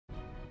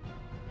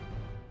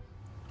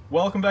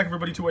Welcome back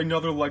everybody to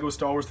another LEGO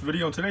Star Wars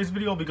video. In today's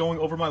video I'll be going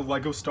over my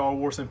LEGO Star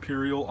Wars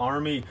Imperial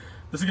Army.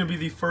 This is going to be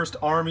the first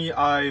army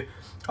I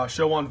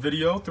show on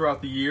video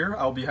throughout the year.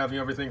 I'll be having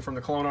everything from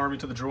the Clone Army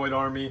to the Droid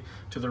Army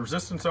to the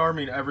Resistance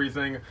Army and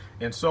everything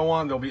and so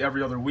on. They'll be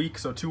every other week,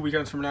 so 2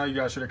 weekends from now you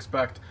guys should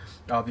expect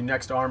the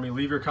next army.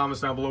 Leave your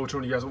comments down below which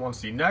one you guys want to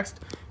see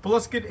next. But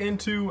let's get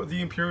into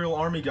the Imperial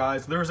Army,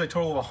 guys. There's a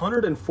total of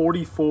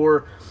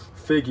 144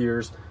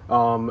 figures.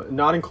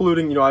 Not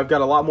including, I've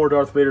got a lot more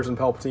Darth Vaders and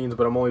Palpatines,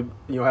 but I'm only,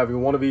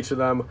 having one of each of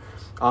them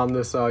on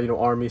this,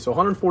 army. So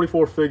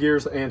 144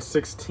 figures and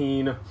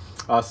 16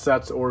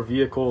 sets or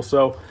vehicles.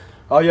 So,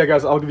 yeah,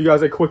 guys, I'll give you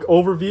guys a quick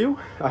overview.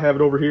 I have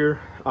it over here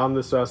on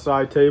this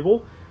side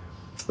table.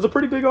 It's a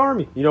pretty big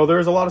army.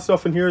 There's a lot of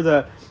stuff in here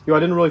that, I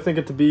didn't really think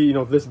it to be,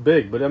 this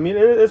big. But, I mean,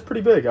 it's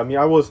pretty big. I mean,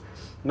 I was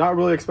not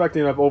really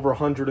expecting to have over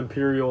 100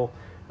 Imperial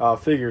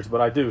figures, but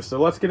I do. So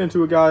let's get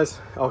into it, guys.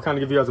 I'll kind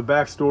of give you guys a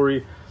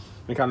backstory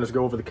and kind of just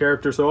go over the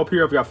character. So up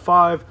here I've got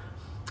 5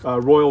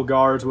 Royal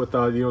Guards with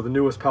the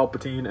newest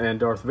Palpatine and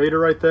Darth Vader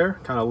right there,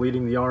 kind of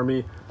leading the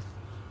army.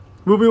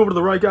 Moving over to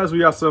the right, guys, we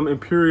got some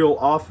Imperial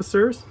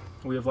officers.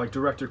 We have like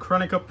Director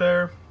Krennic up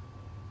there,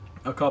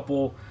 a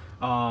couple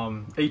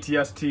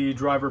ATST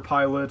driver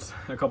pilots,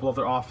 a couple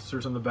other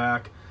officers in the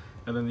back,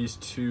 and then these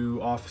 2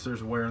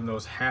 officers wearing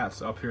those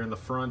hats up here in the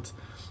front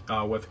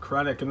with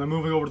Krennic. And then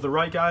moving over to the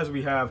right, guys,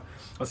 we have,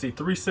 let's see,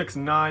 3, 6,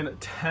 9,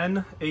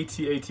 10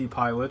 AT-AT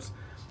pilots.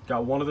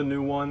 Got 1 of the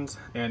new ones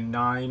and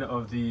 9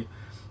 of the,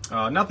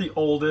 not the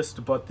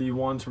oldest, but the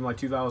ones from like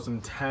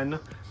 2010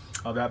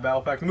 of that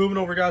battle pack. Moving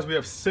over, guys, we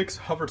have 6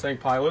 hover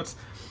tank pilots.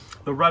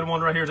 The red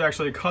one right here is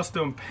actually a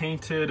custom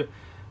painted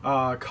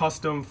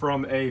custom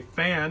from a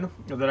fan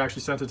that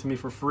actually sent it to me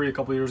for free a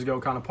couple years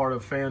ago, kind of part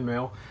of fan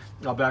mail,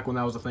 back when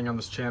that was a thing on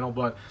this channel.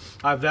 But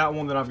I have that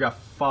one, then I've got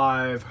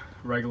 5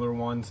 regular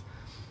ones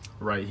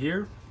right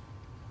here.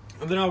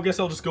 And then I guess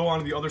I'll just go on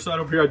to the other side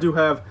over here. I do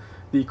have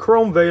the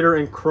Chrome Vader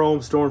and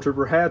Chrome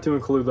Stormtrooper. Had to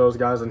include those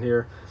guys in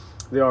here.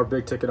 They are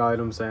big ticket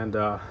items, and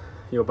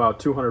about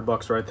 200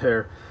 bucks right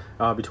there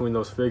between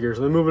those figures.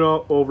 And then moving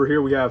over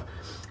here, we have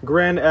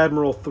Grand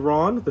Admiral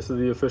Thrawn. This is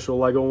the official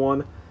LEGO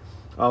one.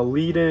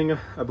 Leading,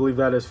 I believe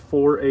that is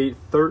 4, 8,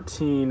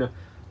 13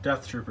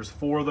 Death Troopers.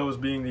 4 of those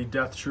being the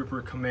Death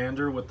Trooper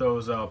Commander with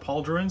those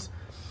pauldrons,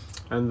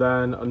 and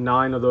then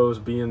 9 of those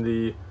being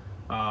the,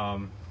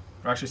 or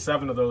actually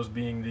 7 of those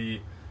being the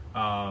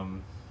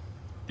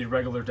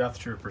regular Death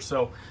Trooper.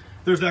 So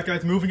there's that,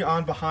 guys. Moving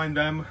on behind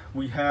them,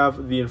 we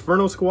have the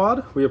Inferno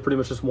Squad. We have pretty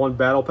much just 1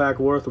 battle pack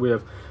worth. We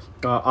have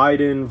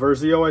Iden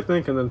Versio, I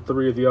think, and then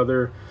 3 of the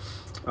other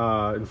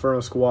Inferno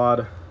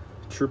Squad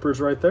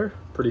troopers right there.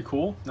 Pretty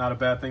cool. Not a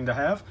bad thing to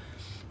have.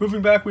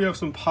 Moving back, we have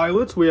some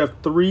pilots. We have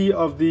 3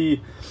 of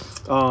the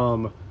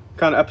kind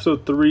of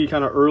episode 3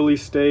 kind of early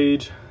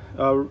stage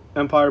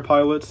Empire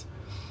pilots,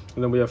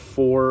 and then we have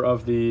 4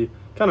 of the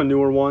kind of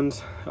newer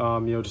ones,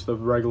 just the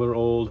regular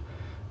old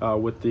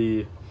with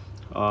the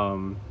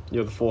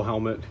the full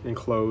helmet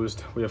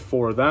enclosed. We have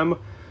 4 of them.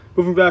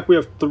 Moving back, we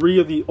have 3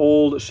 of the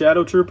old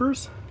Shadow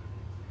Troopers,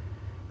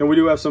 and we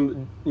do have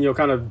some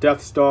kind of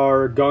Death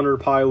Star gunner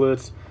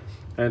pilots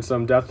and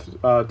some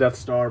Death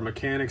Star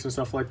mechanics and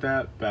stuff like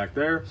that back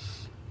there.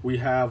 We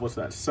have, what's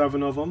that,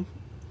 7 of them.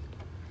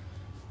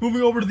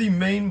 Moving over to the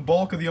main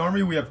bulk of the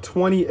army, we have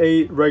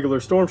 28 regular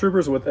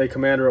Stormtroopers with a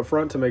commander up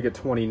front to make it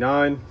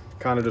 29,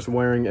 kind of just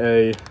wearing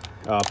a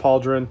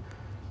pauldron,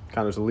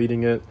 kind of just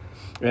leading it.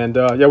 And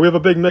yeah, we have a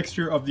big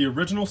mixture of the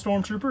original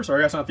Stormtroopers, or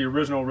I guess not the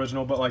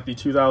original, but like the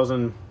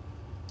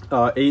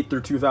 2008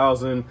 through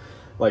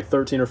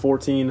 2013 or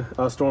 14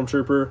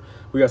 Stormtrooper.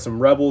 We got some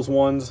Rebels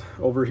ones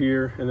over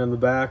here and in the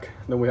back.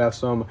 And then we have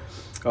some,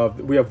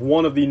 we have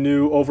 1 of the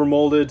new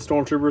overmolded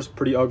Stormtroopers,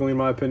 pretty ugly in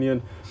my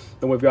opinion.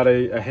 Then we've got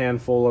a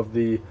handful of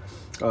the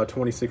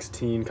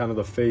 2016, kind of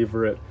the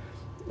favorite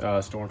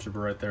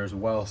Stormtrooper right there as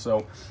well.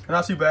 So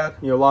not too bad.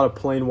 A lot of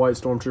plain white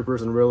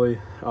Stormtroopers, and really,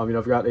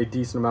 I've got a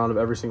decent amount of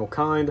every single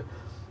kind,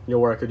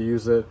 where I could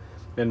use it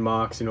in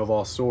mocks, of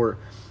all sort.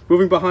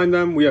 Moving behind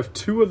them, we have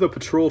 2 of the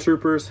Patrol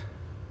Troopers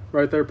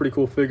right there. Pretty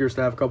cool figures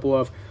to have a couple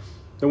of.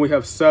 Then we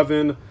have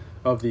 7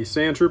 of the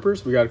Sand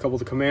Troopers. We got a couple of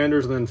the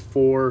Commanders, and then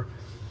 4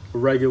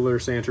 regular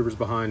Sand Troopers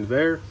behind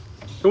there.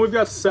 Then we've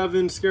got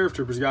 7 Scarif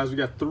Troopers, guys. We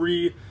got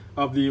 3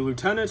 of the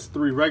Lieutenants,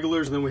 3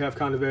 regulars, and then we have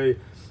kind of a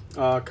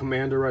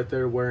commander right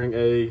there wearing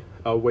a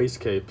waist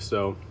cape.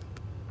 So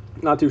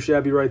not too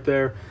shabby right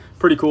there.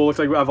 Pretty cool. Looks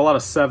like we have a lot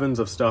of 7s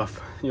of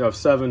stuff. You have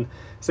 7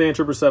 Sand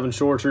Troopers, 7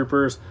 Shore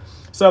Troopers,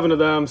 7 of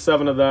them,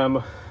 7 of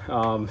them.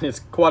 It's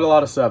quite a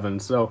lot of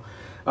 7s. So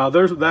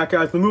there's that,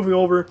 guys. Then moving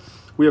over,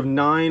 we have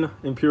 9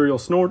 Imperial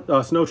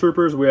Snow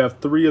Troopers. We have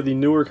 3 of the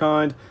newer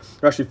kind,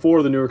 or actually 4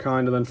 of the newer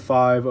kind, and then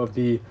 5 of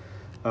the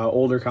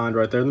older kind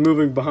right there. Then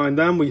moving behind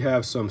them, we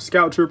have some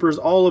Scout Troopers,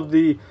 all of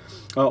the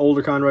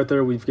older kind right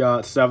there. We've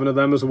got 7 of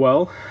them as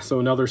well, so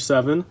another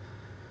 7.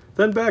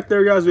 Then back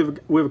there, guys, we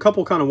have a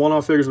couple kind of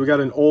one-off figures. We got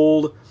an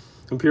old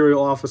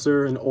Imperial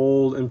officer, an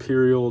old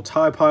Imperial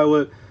TIE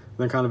pilot, and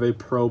then kind of a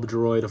probe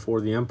droid for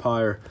the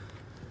Empire.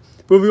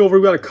 Moving over,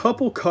 we've got a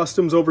couple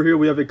customs over here.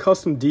 We have a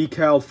custom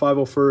decaled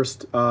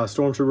 501st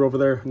Stormtrooper over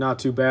there. Not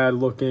too bad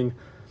looking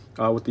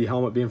with the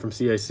helmet being from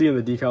CAC, and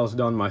the decals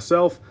done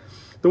myself.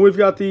 Then we've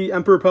got the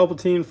Emperor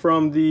Palpatine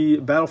from the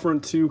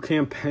Battlefront 2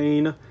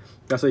 campaign.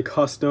 That's a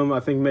custom, I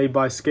think, made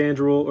by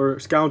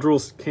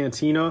Scoundrel's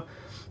Cantina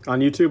on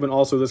YouTube, and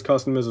also this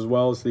custom is as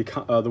well as the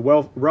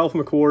Ralph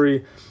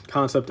McQuarrie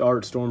concept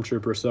art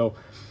Stormtrooper. So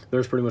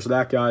there's pretty much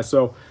that guy.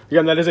 So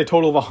again, that is a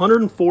total of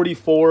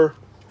 144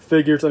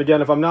 figures. And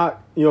again, if I'm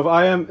not, if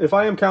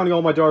I am counting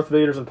all my Darth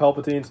Vaders and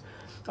Palpatines,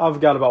 I've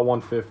got about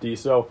 150.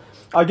 So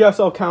I guess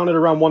I'll count it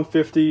around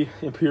 150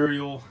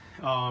 Imperial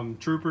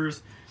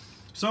troopers.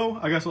 So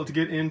I guess let's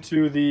get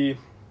into the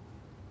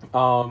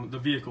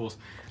vehicles.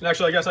 And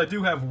actually, I guess I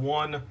do have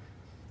one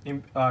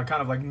kind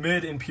of like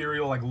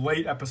mid-Imperial, like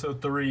late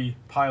Episode 3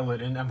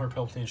 pilot in Emperor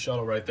Palpatine's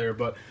shuttle right there.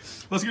 But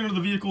let's get into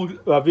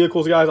the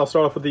vehicles, guys. I'll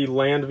start off with the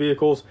land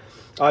vehicles.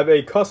 I have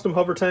a custom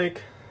hover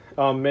tank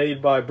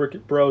made by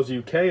Brick Bros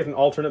UK. It's an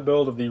alternate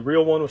build of the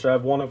real one, which I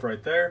have one of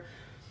right there.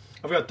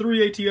 I've got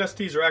 3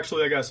 ATSTs, or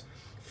actually, I guess,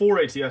 4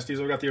 ATSTs.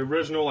 I've got the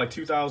original, like,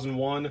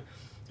 2001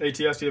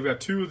 ATST. I've got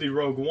 2 of the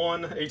Rogue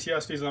One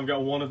ATSTs, and I've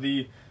got 1 of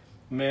the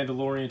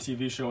Mandalorian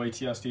TV show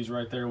ATSTs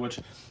right there, which,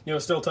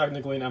 still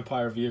technically an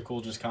Empire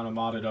vehicle, just kind of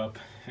modded up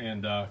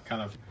and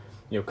kind of,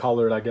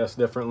 colored, I guess,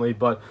 differently,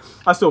 but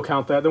I still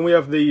count that. Then we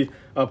have the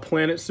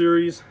Planet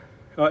Series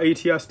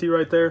ATST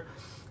right there.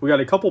 We got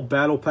a couple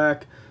Battle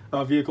Pack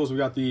vehicles. We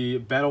got the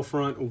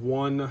Battlefront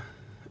 1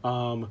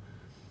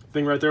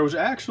 thing right there, which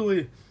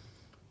actually,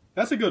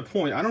 that's a good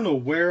point. I don't know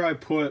where I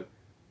put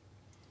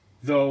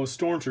those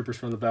Stormtroopers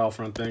from the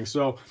Battlefront thing.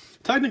 So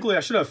technically I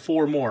should have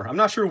 4 more. I'm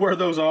not sure where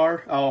those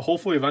are. I'll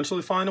hopefully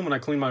eventually find them when I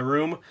clean my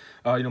room,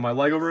 my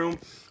Lego room.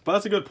 But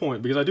that's a good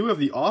point, because I do have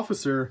the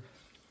officer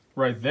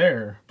right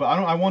there, but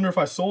I wonder if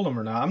I sold them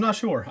or not. I'm not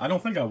sure. I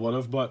don't think I would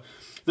have, but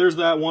there's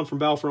that one from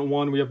Battlefront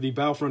 1. We have the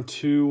Battlefront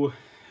 2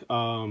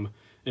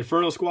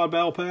 Inferno Squad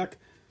Battle Pack.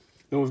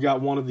 Then we've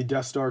got one of the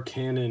Death Star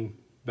Cannon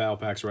Battle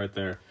Packs right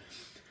there.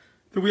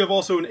 Then we have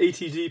also an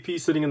ATGP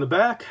sitting in the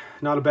back.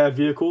 Not a bad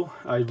vehicle.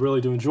 I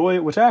really do enjoy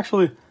it, which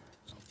actually,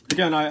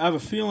 again, I have a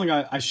feeling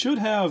I should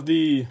have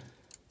the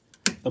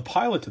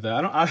pilot to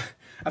that. I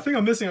think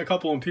I'm missing a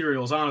couple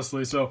Imperials,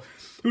 honestly, so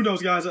who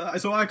knows, guys.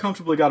 So I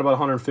comfortably got about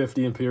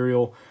 150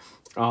 Imperial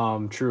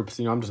troops.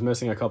 I'm just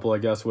missing a couple, I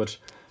guess, which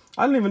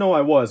I didn't even know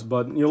I was,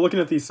 but, looking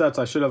at these sets,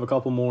 I should have a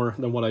couple more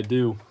than what I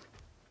do.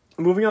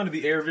 Moving on to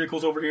the air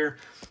vehicles over here,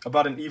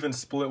 about an even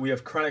split. We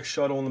have Krennic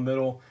Shuttle in the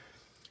middle.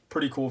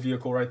 Pretty cool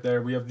vehicle right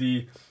there. We have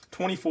the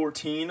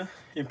 2014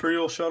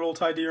 Imperial Shuttle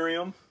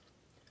Tidarium.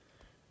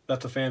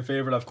 That's a fan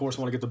favorite. Of course,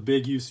 I want to get the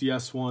big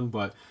UCS one,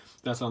 but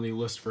that's on the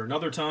list for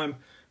another time.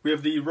 We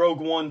have the Rogue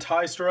One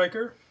TIE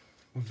Striker.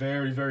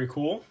 Very, very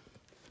cool.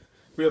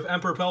 We have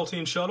Emperor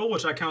Palpatine Shuttle,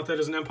 which I count that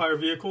as an Empire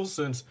vehicle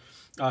since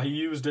he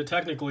used it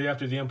technically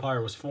after the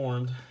Empire was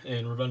formed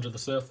in Revenge of the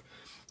Sith.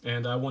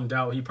 And I wouldn't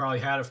doubt he probably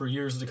had it for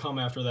years to come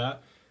after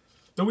that.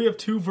 Then we have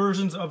 2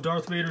 versions of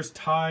Darth Vader's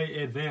TIE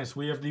Advanced.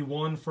 We have the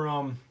one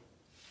from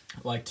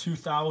like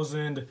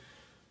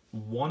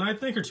 2001, I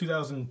think, or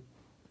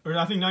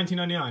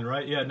 1999,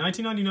 right? Yeah,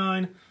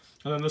 1999.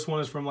 And then this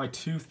one is from like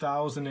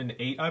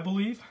 2008, I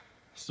believe.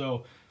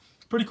 So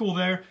pretty cool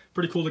there.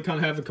 Pretty cool to kind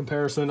of have the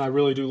comparison. I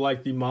really do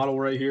like the model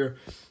right here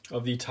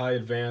of the TIE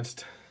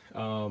Advanced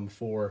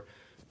for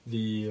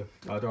the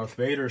Darth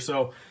Vader.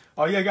 So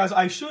yeah, guys,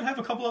 I should have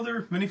a couple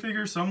other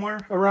minifigures somewhere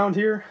around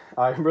here.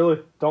 I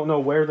really don't know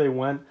where they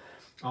went.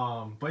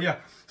 But yeah,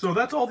 so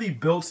that's all the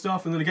build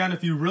stuff. And then again,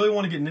 if you really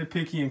want to get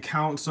nitpicky and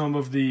count some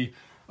of the,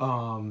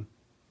 well,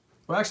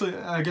 actually,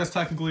 I guess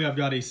technically I've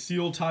got a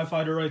sealed TIE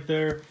Fighter right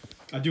there.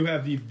 I do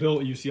have the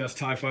built UCS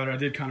TIE Fighter. I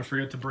did kind of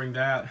forget to bring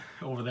that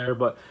over there,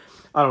 but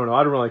I don't know.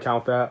 I don't really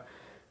count that.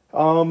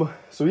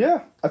 So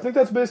yeah, I think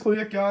that's basically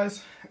it,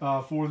 guys,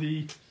 for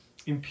the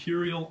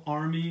Imperial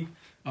Army.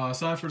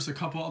 Aside from just a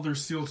couple other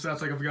sealed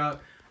sets, like I've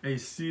got a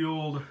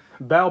sealed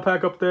Battle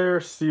Pack up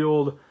there,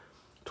 sealed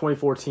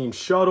 2014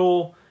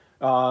 Shuttle,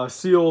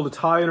 sealed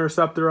TIE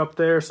Interceptor up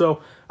there.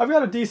 So I've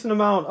got a decent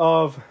amount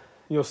of,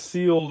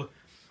 sealed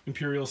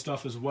Imperial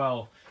stuff as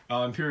well.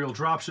 Imperial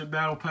Dropship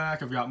Battle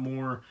Pack. I've got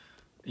more,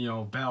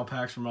 Battle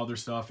Packs from other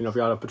stuff. I've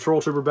got a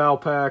Patrol Trooper Battle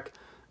Pack.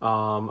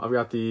 I've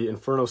got the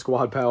Inferno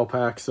Squad Battle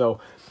Pack.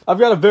 So I've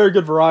got a very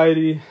good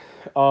variety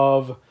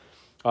of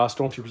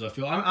Stormtroopers, I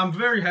feel. I'm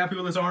very happy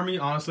with this army,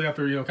 honestly,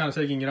 after, kind of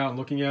taking it out and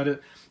looking at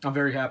it. I'm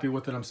very happy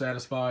with it. I'm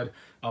satisfied.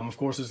 Of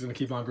course, it's going to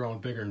keep on growing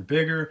bigger and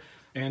bigger.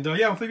 And,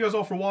 yeah, thank you guys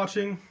all for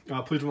watching.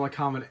 Please like,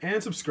 comment,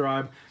 and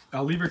subscribe.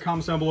 Leave your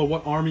comments down below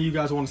what army you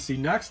guys want to see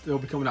next. It'll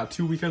be coming out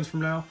 2 weekends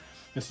from now.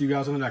 And see you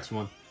guys in the next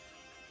one.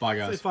 Bye,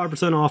 guys. Save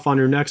 5% off on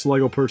your next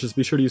LEGO purchase.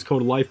 Be sure to use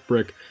code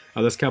LIFEBRICK.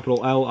 That's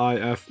capital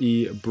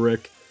L-I-F-E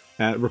BRICK.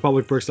 At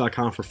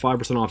republicbricks.com for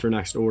 5% off your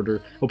next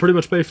order. It'll pretty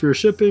much pay for your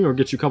shipping or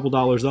get you a couple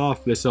dollars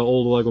off. They sell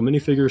old LEGO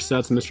minifigures,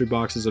 sets, mystery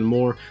boxes, and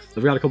more.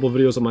 I've got a couple of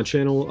videos on my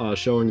channel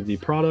showing the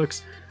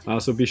products,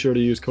 so be sure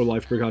to use code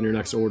LIFEBRICK on your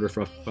next order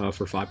for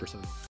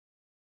 5%.